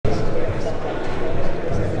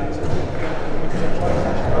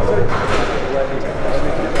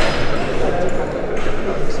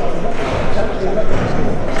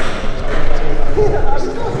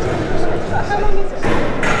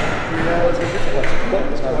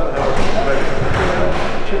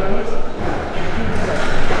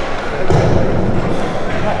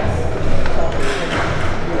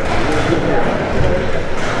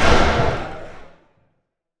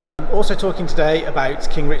Also talking today about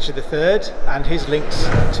King Richard III and his links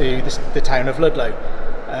to the town of Ludlow.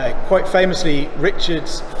 Quite famously,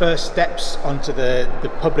 Richard's first steps onto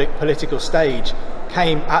the public political stage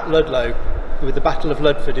came at Ludlow with the Battle of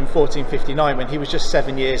Ludford in 1459 when he was just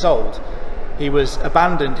 7 years old. He was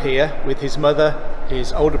abandoned here with his mother,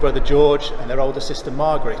 his older brother George and their older sister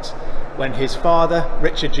Margaret when his father,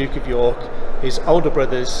 Richard Duke of York, his older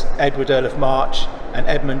brothers Edward Earl of March and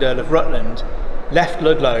Edmund Earl of Rutland left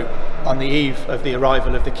Ludlow on the eve of the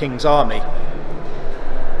arrival of the King's army.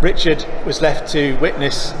 Richard was left to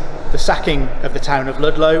witness the sacking of the town of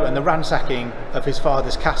Ludlow and the ransacking of his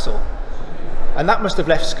father's castle. And that must have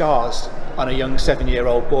left scars on a young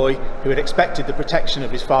 7-year-old boy who had expected the protection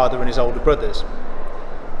of his father and his older brothers.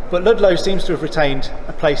 But Ludlow seems to have retained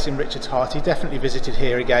a place in Richard's heart. He definitely visited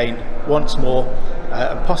here again once more,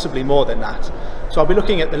 and possibly more than that. So I'll be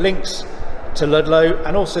looking at the links to Ludlow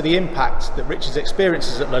and also the impact that Richard's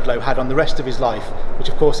experiences at Ludlow had on the rest of his life, which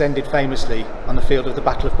of course ended famously on the field of the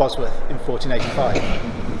Battle of Bosworth in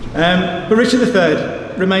 1485. But Richard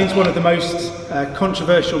III remains one of the most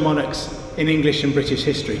controversial monarchs in English and British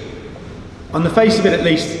history. On the face of it at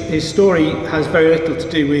least, his story has very little to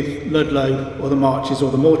do with Ludlow or the Marches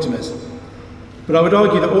or the Mortimers. But I would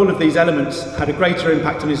argue that all of these elements had a greater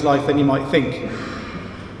impact on his life than you might think.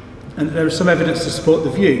 And there is some evidence to support the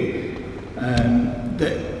view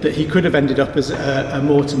that he could have ended up as a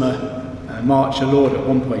Mortimer, March, a lord at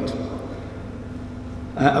one point.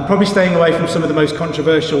 I'm probably staying away from some of the most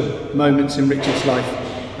controversial moments in Richard's life,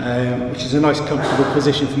 which is a nice comfortable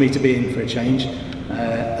position for me to be in for a change.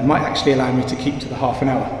 It might actually allow me to keep to the half an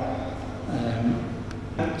hour.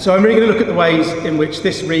 So I'm really going to look at the ways in which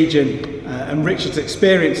this region and Richard's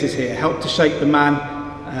experiences here helped to shape the man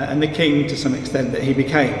and the king to some extent that he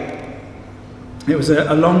became. It was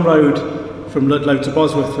a long road from Ludlow to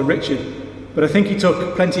Bosworth for Richard, but I think he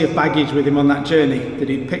took plenty of baggage with him on that journey that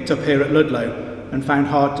he'd picked up here at Ludlow and found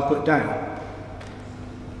hard to put down.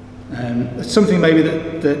 It's something maybe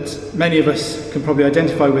that many of us can probably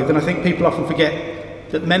identify with, and I think people often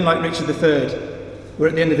forget that men like Richard III were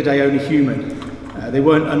at the end of the day only human. They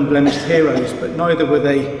weren't unblemished heroes, but neither were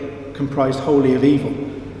they comprised wholly of evil.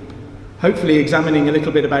 Hopefully examining a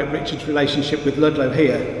little bit about Richard's relationship with Ludlow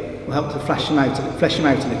here will help to flesh him out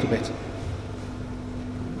a little bit.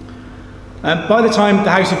 By the time the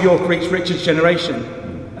House of York reached Richard's generation,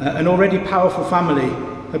 an already powerful family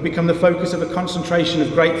had become the focus of a concentration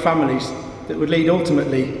of great families that would lead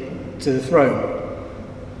ultimately to the throne.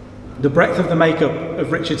 The breadth of the makeup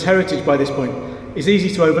of Richard's heritage by this point is easy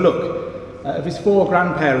to overlook. Of his 4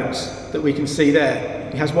 grandparents that we can see there,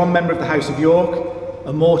 he has 1 member of the House of York,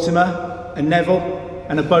 a Mortimer, a Neville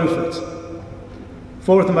and a Beaufort.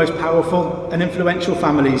 4 of the most powerful and influential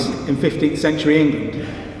families in 15th century England.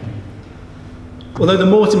 Although the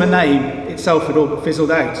Mortimer name itself had all but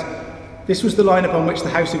fizzled out, this was the line upon which the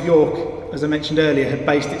House of York, as I mentioned earlier, had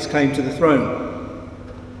based its claim to the throne.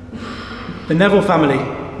 The Neville family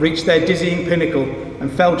reached their dizzying pinnacle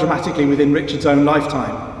and fell dramatically within Richard's own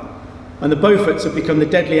lifetime, and the Beauforts had become the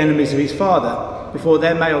deadly enemies of his father before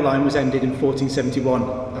their male line was ended in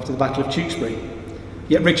 1471 after the Battle of Tewkesbury.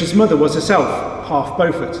 Yet Richard's mother was herself half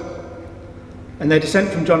Beaufort, and their descent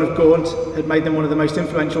from John of Gaunt had made them one of the most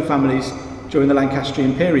influential families during the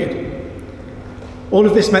Lancastrian period. All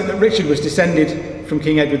of this meant that Richard was descended from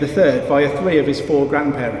King Edward III via 3 of his 4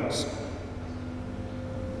 grandparents.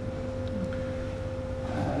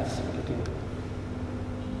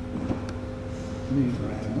 Move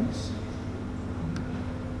around this.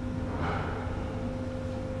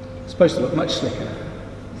 It's supposed to look much slicker.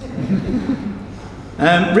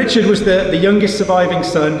 Richard was the youngest surviving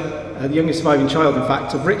son, the youngest surviving child in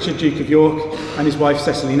fact, of Richard Duke of York and his wife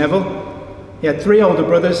Cecily Neville. He had 3 older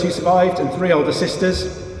brothers who survived and 3 older sisters.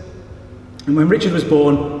 And when Richard was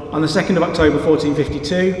born, on the 2nd of October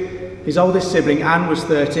 1452, his oldest sibling Anne was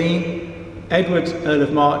 13, Edward, Earl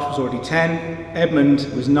of March, was already 10, Edmund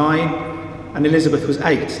was 9, and Elizabeth was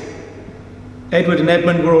 8. Edward and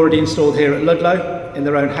Edmund were already installed here at Ludlow in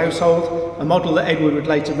their own household, a model that Edward would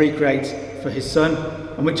later recreate for his son,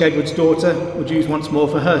 and which Edward's daughter would use once more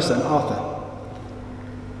for her son, Arthur.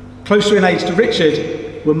 Closer in age to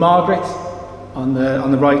Richard were Margaret, on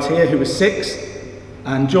the right here, who was 6,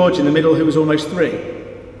 and George in the middle, who was almost 3.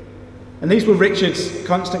 And these were Richard's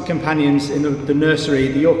constant companions in the nursery,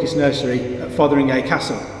 the Yorkist nursery at Fotheringay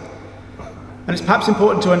Castle. And it's perhaps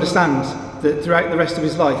important to understand that throughout the rest of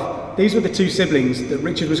his life, these were the two siblings that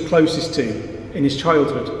Richard was closest to in his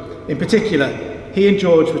childhood. In particular, he and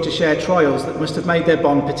George were to share trials that must have made their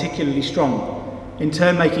bond particularly strong, in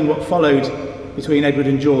turn making what followed between Edward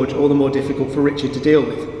and George all the more difficult for Richard to deal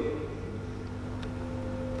with.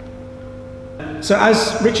 So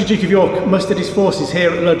as Richard, Duke of York, mustered his forces here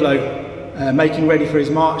at Ludlow, making ready for his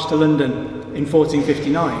march to London in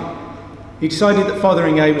 1459, he decided that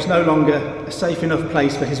Fotheringay was no longer a safe enough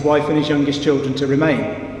place for his wife and his youngest children to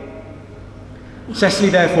remain. Cecily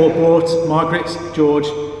therefore brought Margaret, George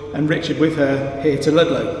and Richard with her here to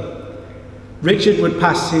Ludlow. Richard would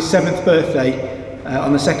pass his 7th birthday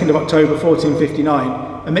on the 2nd of October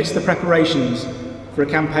 1459 amidst the preparations for a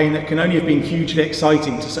campaign that can only have been hugely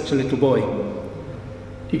exciting to such a little boy.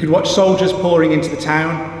 He could watch soldiers pouring into the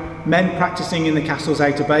town, men practising in the castle's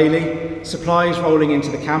outer bailey, supplies rolling into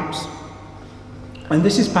the camps. And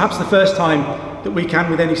this is perhaps the first time that we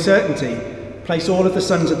can with any certainty place all of the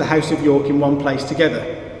sons of the House of York in one place together.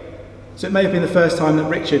 So it may have been the first time that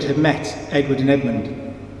Richard had met Edward and Edmund.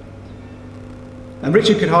 And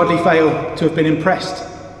Richard could hardly fail to have been impressed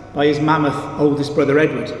by his mammoth oldest brother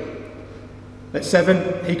Edward. At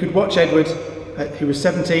 7, he could watch Edward, who was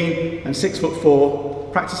 17 and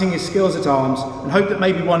 6'4", practising his skills at arms, and hope that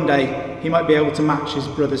maybe one day he might be able to match his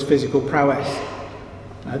brother's physical prowess.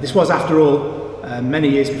 This was, after all, many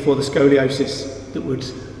years before the scoliosis that would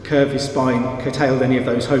curve his spine curtailed any of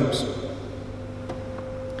those hopes.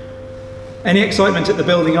 Any excitement at the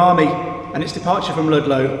building army and its departure from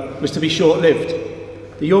Ludlow was to be short-lived.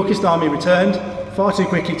 The Yorkist army returned far too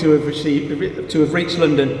quickly to have reached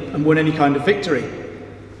London and won any kind of victory.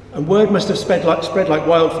 And word must have spread like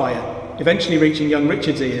wildfire, eventually reaching young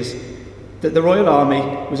Richard's ears, that the Royal Army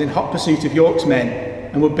was in hot pursuit of York's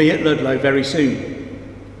men and would be at Ludlow very soon.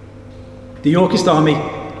 The Yorkist army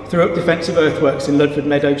threw up defensive earthworks in Ludford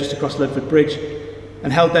Meadow just across Ludford Bridge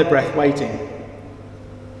and held their breath waiting.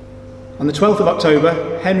 On the 12th of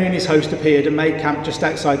October, Henry and his host appeared and made camp just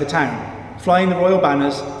outside the town, flying the royal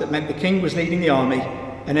banners that meant the king was leading the army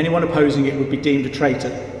and anyone opposing it would be deemed a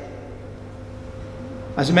traitor.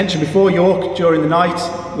 As I mentioned before, York, during the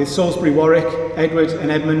night, with Salisbury, Warwick, Edward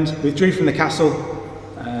and Edmund, withdrew from the castle,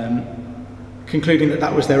 concluding that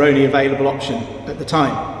that was their only available option at the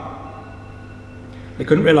time. They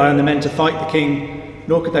couldn't rely on the men to fight the king,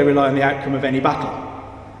 nor could they rely on the outcome of any battle.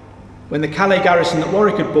 When the Calais garrison that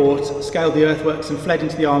Warwick had bought scaled the earthworks and fled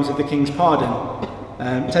into the arms of the king's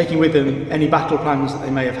pardon, taking with them any battle plans that they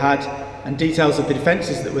may have had and details of the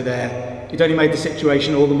defences that were there, it only made the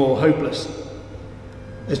situation all the more hopeless.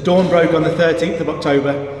 As dawn broke on the 13th of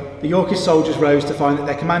October, the Yorkist soldiers rose to find that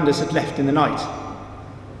their commanders had left in the night.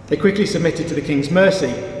 They quickly submitted to the king's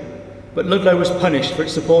mercy, but Ludlow was punished for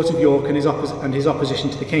its support of York and his opposition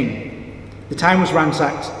to the king. The town was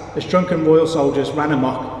ransacked as drunken royal soldiers ran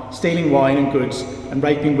amok, stealing wine and goods and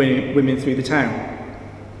raping women through the town.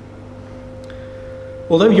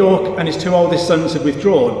 Although York and his two oldest sons had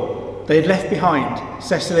withdrawn, they had left behind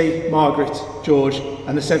Cecily, Margaret, George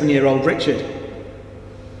and the 7-year-old Richard.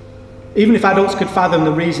 Even if adults could fathom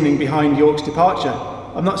the reasoning behind York's departure,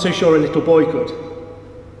 I'm not so sure a little boy could.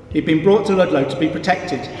 He'd been brought to Ludlow to be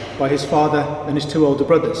protected by his father and his two older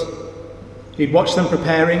brothers. He'd watched them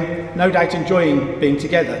preparing, no doubt enjoying being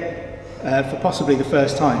together for possibly the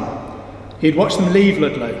first time. He'd watched them leave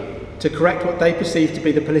Ludlow to correct what they perceived to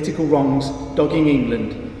be the political wrongs dogging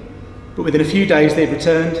England. But within a few days they'd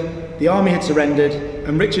returned, the army had surrendered,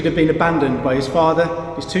 and Richard had been abandoned by his father,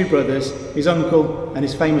 his two brothers, his uncle and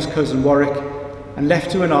his famous cousin Warwick, and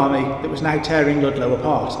left to an army that was now tearing Ludlow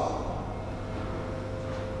apart.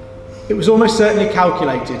 It was almost certainly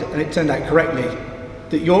calculated, and it turned out correctly,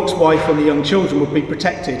 that York's wife and the young children would be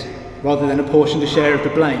protected rather than apportioned a share of the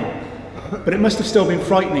blame. But it must have still been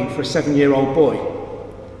frightening for a 7-year-old boy.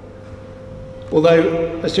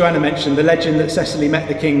 Although, as Joanna mentioned, the legend that Cecily met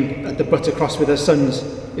the king at the Butter Cross with her sons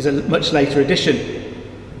is a much later addition.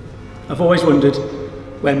 I've always wondered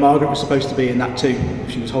where Margaret was supposed to be in that too,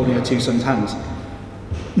 if she was holding her two sons' hands.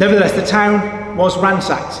 Nevertheless, the town was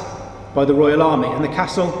ransacked by the royal army, and the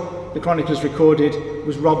castle, the chroniclers recorded,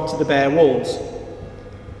 was robbed to the bare walls.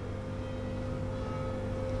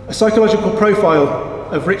 A psychological profile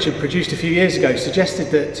of Richard produced a few years ago suggested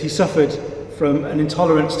that he suffered from an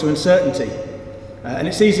intolerance to uncertainty. And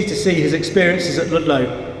it's easy to see his experiences at Ludlow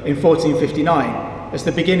in 1459 as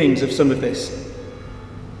the beginnings of some of this.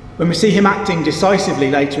 When we see him acting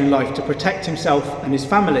decisively later in life to protect himself and his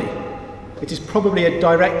family, it is probably a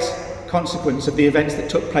direct consequence of the events that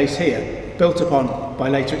took place here, built upon by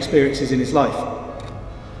later experiences in his life.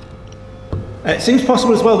 It seems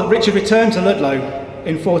possible as well that Richard returned to Ludlow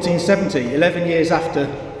in 1470, 11 years after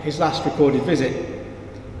his last recorded visit.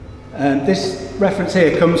 This reference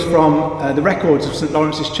here comes from the records of St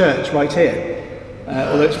Lawrence's Church right here,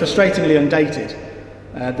 although it's frustratingly undated.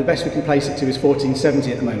 The best we can place it to is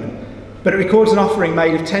 1470 at the moment. But it records an offering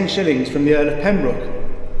made of 10 shillings from the Earl of Pembroke,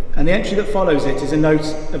 and the entry that follows it is a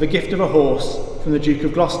note of a gift of a horse from the Duke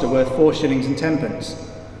of Gloucester worth 4 shillings and 10 pence.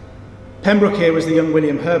 Pembroke here was the young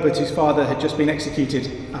William Herbert, whose father had just been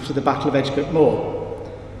executed after the Battle of Edgecote Moor.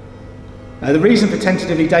 The reason for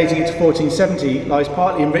tentatively dating it to 1470 lies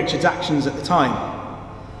partly in Richard's actions at the time.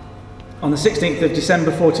 On the 16th of December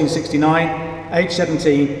 1469, aged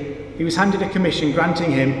 17, he was handed a commission granting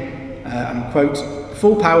him, and I quote,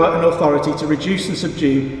 full power and authority to reduce and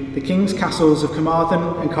subdue the King's castles of Carmarthen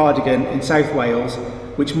and Cardigan in South Wales,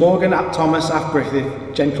 which Morgan ap Thomas ap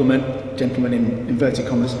Griffith, gentleman in inverted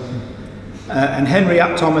commas, and Henry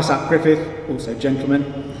ap Thomas ap Griffith, also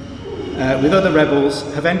gentleman, with other rebels,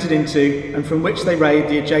 have entered into, and from which they raid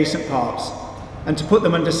the adjacent parts, and to put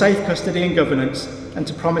them under safe custody and governance, and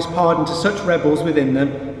to promise pardon to such rebels within them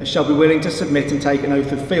as shall be willing to submit and take an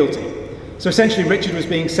oath of fealty. So essentially Richard was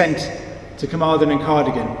being sent to Carmarthen and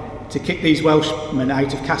Cardigan to kick these Welshmen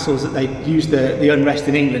out of castles that they used the unrest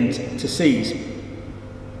in England to seize.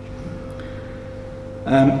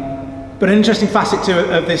 But an interesting facet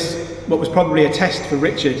of this, what was probably a test for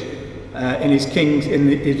Richard in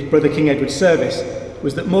his brother King Edward's service,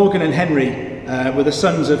 was that Morgan and Henry were the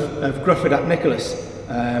sons of Grufford ap Nicholas,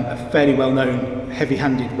 a fairly well-known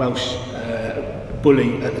heavy-handed Welsh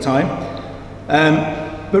bully at the time.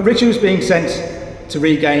 But Richard was being sent to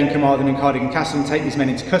regain Carmarthen and Cardigan Castle and take these men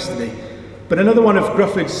into custody. But another one of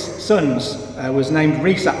Grufford's sons was named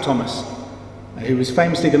Rhys ap Thomas, who was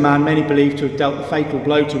famously the man many believed to have dealt the fatal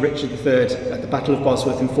blow to Richard III at the Battle of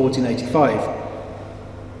Bosworth in 1485.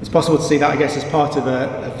 It's possible to see that, I guess, as part of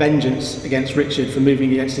a vengeance against Richard for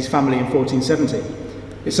moving against his family in 1470.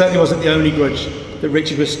 It certainly wasn't the only grudge that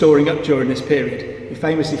Richard was storing up during this period. He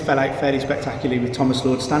famously fell out fairly spectacularly with Thomas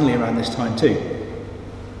Lord Stanley around this time too.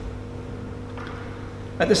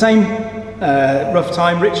 At the same rough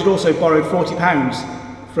time, Richard also borrowed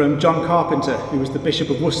 £40 from John Carpenter, who was the Bishop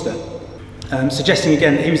of Worcester, suggesting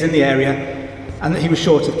again that he was in the area and that he was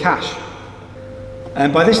short of cash.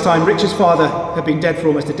 By this time, Richard's father had been dead for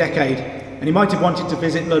almost a decade, and he might have wanted to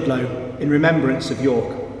visit Ludlow in remembrance of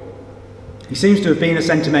York. He seems to have been a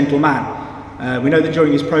sentimental man. We know that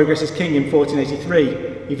during his progress as king in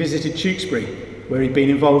 1483, he visited Tewkesbury, where he'd been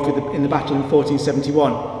involved in the battle in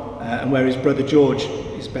 1471, and where his brother George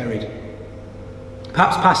is buried.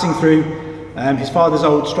 Perhaps passing through his father's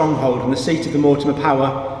old stronghold and the seat of the Mortimer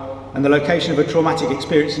power, and the location of a traumatic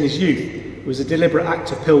experience in his youth, was a deliberate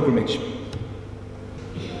act of pilgrimage.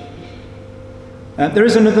 There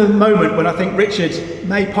is another moment when I think Richard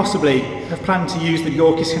may possibly have planned to use the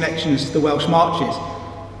Yorkist connections to the Welsh marches.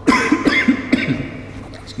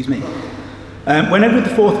 Excuse me. When Edward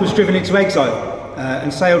IV was driven into exile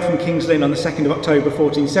and sailed from King's Lynn on the 2nd of October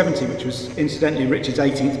 1470, which was incidentally Richard's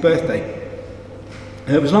 18th birthday.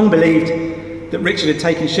 It was long believed that Richard had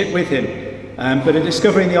taken ship with him, but a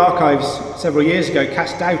discovery in the archives several years ago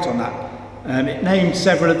cast doubt on that. It named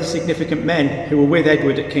several of the significant men who were with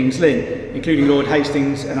Edward at King's Lynn, including Lord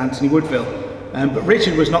Hastings and Anthony Woodville, but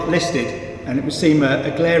Richard was not listed, and it would seem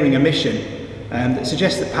a glaring omission that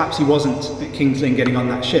suggests that perhaps he wasn't at King's Lynn getting on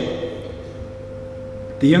that ship.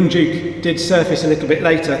 The young Duke did surface a little bit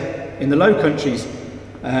later in the Low Countries,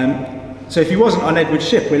 so if he wasn't on Edward's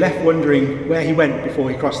ship, we're left wondering where he went before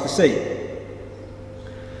he crossed the sea.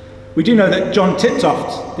 We do know that John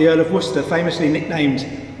Tiptoft, the Earl of Worcester, famously nicknamed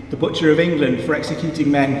the Butcher of England for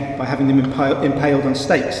executing men by having them impaled on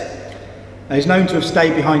stakes, is known to have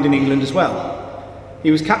stayed behind in England as well.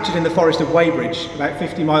 He was captured in the forest of Weybridge, about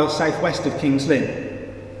 50 miles southwest of King's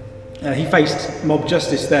Lynn. He faced mob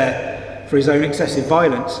justice there for his own excessive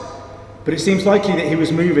violence, but it seems likely that he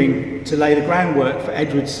was moving to lay the groundwork for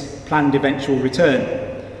Edward's planned eventual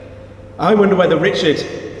return. I wonder whether Richard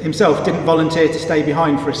himself didn't volunteer to stay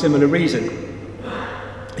behind for a similar reason.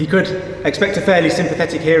 He could expect a fairly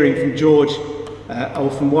sympathetic hearing from George or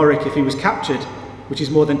from Warwick if he was captured, which is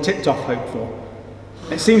more than Tiptoft hoped for.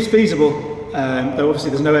 It seems feasible, though obviously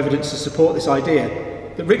there's no evidence to support this idea,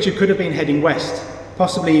 that Richard could have been heading west,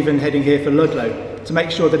 possibly even heading here for Ludlow, to make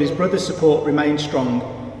sure that his brother's support remained strong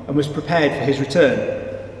and was prepared for his return.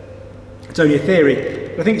 It's only a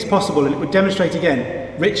theory, but I think it's possible, and it would demonstrate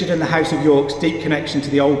again Richard and the House of York's deep connection to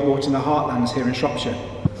the old Mortimer heartlands here in Shropshire.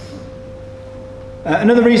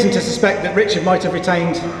 Another reason to suspect that Richard might have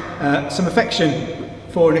retained some affection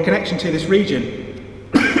for and a connection to this region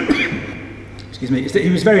excuse me, is that he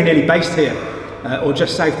was very nearly based here, or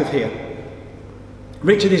just south of here.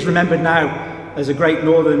 Richard is remembered now as a great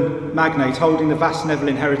northern magnate holding the vast Neville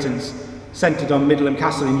inheritance centred on Middleham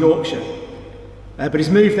Castle in Yorkshire. But his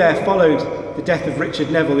move there followed the death of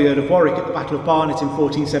Richard Neville, the Earl of Warwick, at the Battle of Barnet in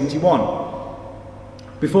 1471.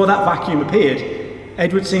 Before that vacuum appeared,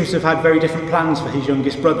 Edward seems to have had very different plans for his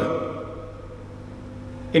youngest brother.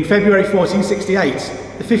 In February 1468,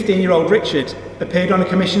 the 15-year-old Richard appeared on a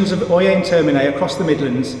commissions of Oyer and Termine across the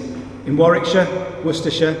Midlands in Warwickshire,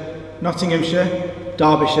 Worcestershire, Nottinghamshire,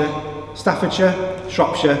 Derbyshire, Staffordshire,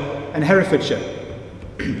 Shropshire and Herefordshire.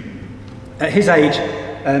 At his age,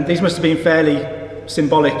 these must have been fairly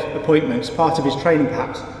symbolic appointments, part of his training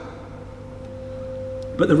perhaps.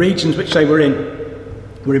 But the regions which they were in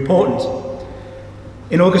were important.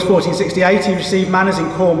 In August 1468 he received manors in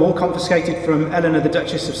Cornwall confiscated from Eleanor the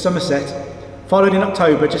Duchess of Somerset, followed in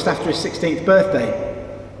October, just after his 16th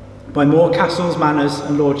birthday, by more castles, manors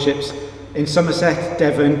and lordships in Somerset,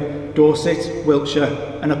 Devon, Dorset,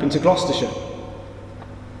 Wiltshire and up into Gloucestershire.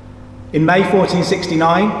 In May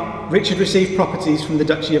 1469 Richard received properties from the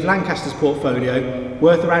Duchy of Lancaster's portfolio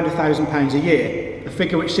worth around £1,000 a year, a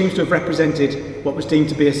figure which seems to have represented what was deemed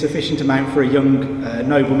to be a sufficient amount for a young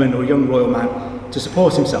nobleman or young royal man to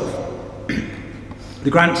support himself. The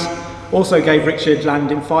grants also gave Richard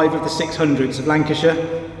land in 5 of the 6 hundreds of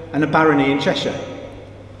Lancashire and a barony in Cheshire.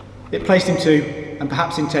 It placed him to, and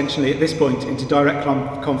perhaps intentionally at this point, into direct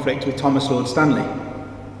conflict with Thomas Lord Stanley.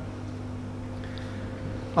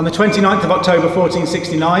 On the 29th of October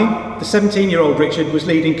 1469, the 17-year-old Richard was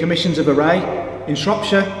leading commissions of array in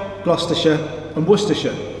Shropshire, Gloucestershire and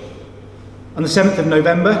Worcestershire. On the 7th of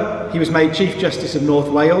November, he was made Chief Justice of North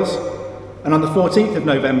Wales, and on the 14th of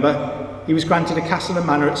November, he was granted a castle and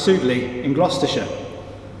manor at Sudeley in Gloucestershire.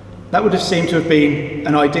 That would have seemed to have been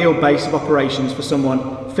an ideal base of operations for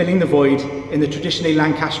someone filling the void in the traditionally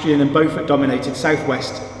Lancastrian and Beaufort-dominated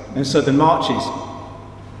southwest and southern marches.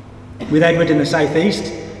 With Edward in the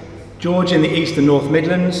southeast, George in the east and north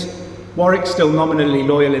Midlands, Warwick still nominally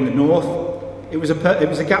loyal in the north, it was a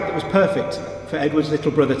gap that was perfect for Edward's little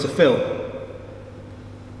brother to fill.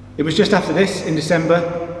 It was just after this, in December,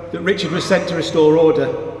 that Richard was sent to restore order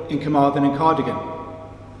in Carmarthen and Cardigan.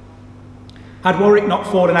 Had Warwick not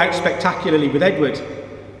fallen out spectacularly with Edward,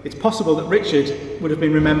 it's possible that Richard would have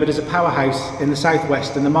been remembered as a powerhouse in the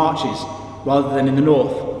southwest and the marches, rather than in the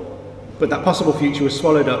north. But that possible future was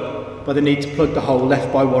swallowed up by the need to plug the hole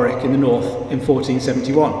left by Warwick in the north in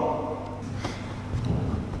 1471.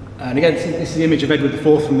 And again, this is the image of Edward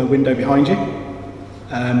IV from the window behind you.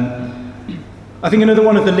 I think another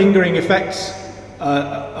one of the lingering effects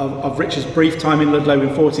of Richard's brief time in Ludlow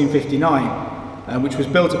in 1459, which was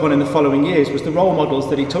built upon in the following years, was the role models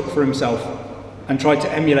that he took for himself and tried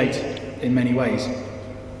to emulate in many ways.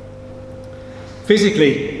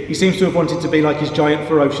 Physically, he seems to have wanted to be like his giant,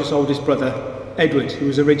 ferocious oldest brother, Edward, who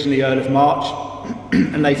was originally Earl of March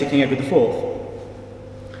and later King Edward IV.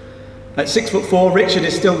 At 6'4", Richard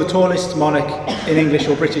is still the tallest monarch in English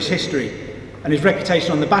or British history, and his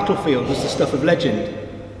reputation on the battlefield was the stuff of legend.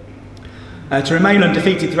 To remain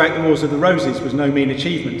undefeated throughout the Wars of the Roses was no mean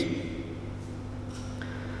achievement.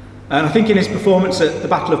 And I think in his performance at the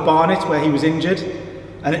Battle of Barnet, where he was injured,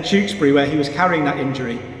 and at Tewkesbury, where he was carrying that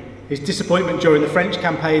injury, his disappointment during the French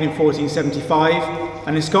campaign in 1475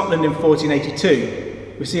 and in Scotland in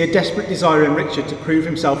 1482, we see a desperate desire in Richard to prove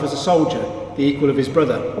himself as a soldier, the equal of his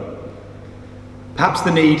brother. Perhaps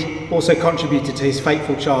the need also contributed to his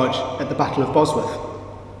fateful charge at the Battle of Bosworth.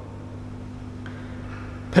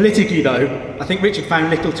 Politically though, I think Richard found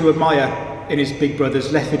little to admire in his big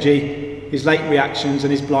brother's lethargy, his late reactions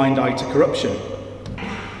and his blind eye to corruption.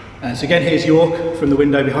 So again, here's York from the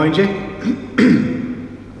window behind you.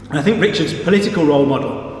 And I think Richard's political role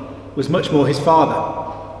model was much more his father.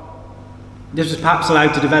 This was perhaps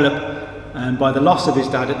allowed to develop by the loss of his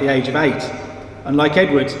dad at the age of 8. And like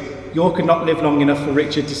Edward, York had not lived long enough for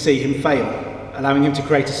Richard to see him fail, allowing him to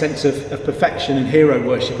create a sense of perfection and hero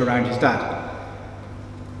worship around his dad.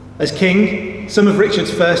 As king, some of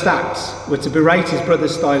Richard's first acts were to berate his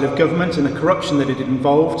brother's style of government and the corruption that it had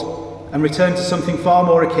involved, and return to something far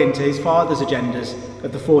more akin to his father's agendas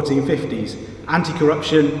of the 1450s,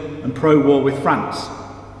 anti-corruption and pro-war with France.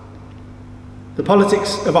 The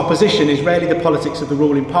politics of opposition is rarely the politics of the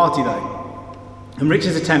ruling party though, and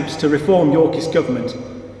Richard's attempts to reform Yorkist government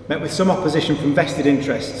met with some opposition from vested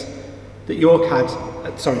interests that York had,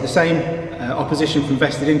 the same opposition from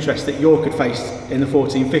vested interests that York had faced in the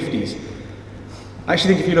 1450s. I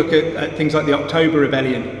actually think if you look at things like the October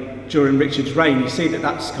Rebellion during Richard's reign, you see that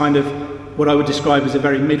that's kind of what I would describe as a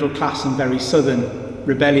very middle class and very southern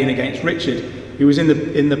rebellion against Richard, who was in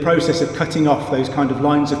the process of cutting off those kind of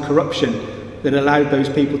lines of corruption that allowed those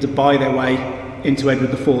people to buy their way into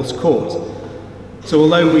Edward IV's court. So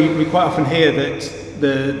although we quite often hear that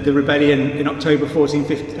the rebellion in October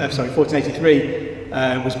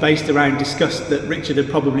 1483 was based around disgust that Richard had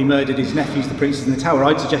probably murdered his nephews, the princes in the Tower,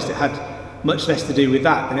 I'd suggest it had much less to do with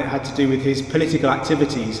that than it had to do with his political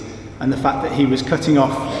activities and the fact that he was cutting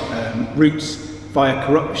off routes via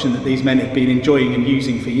corruption that these men had been enjoying and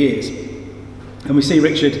using for years. And we see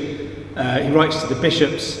Richard, he writes to the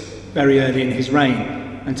bishops very early in his reign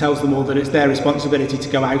and tells them all that it's their responsibility to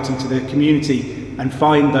go out into the community and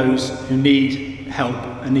find those who need help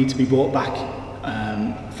and need to be brought back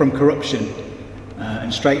from corruption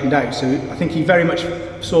and straightened out. So I think he very much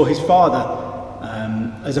saw his father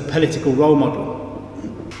as a political role model.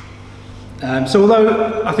 So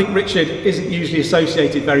although I think Richard isn't usually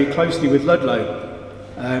associated very closely with Ludlow,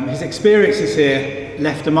 his experiences here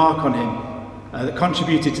left a mark on him that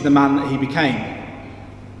contributed to the man that he became.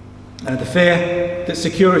 The fear that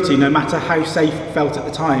security, no matter how safe it felt at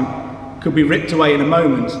the time, could be ripped away in a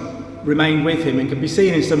moment, remained with him and can be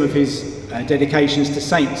seen in some of his dedications to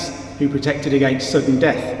saints who protected against sudden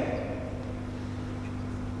death.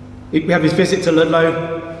 We have his visit to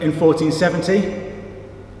Ludlow in 1470,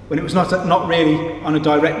 when it was not really on a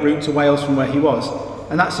direct route to Wales from where he was,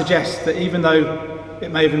 and that suggests that even though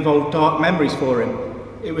it may have involved dark memories for him,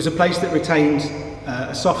 it was a place that retained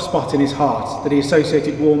a soft spot in his heart that he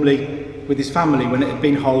associated warmly with his family when it had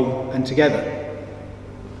been whole and together.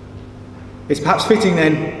 It's perhaps fitting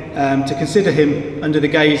then to consider him under the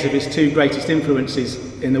gaze of his two greatest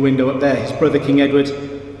influences in the window up there, his brother King Edward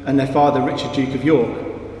and their father Richard, Duke of York,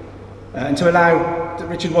 and to allow that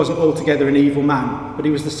Richard wasn't altogether an evil man, but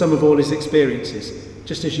he was the sum of all his experiences,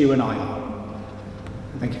 just as you and I are.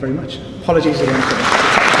 Thank you very much. Apologies again for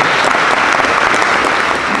that.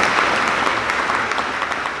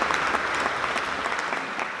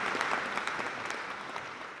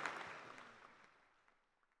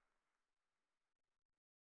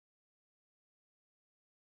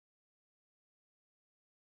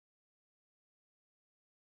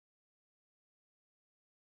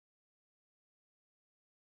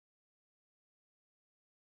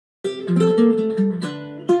 Thank you.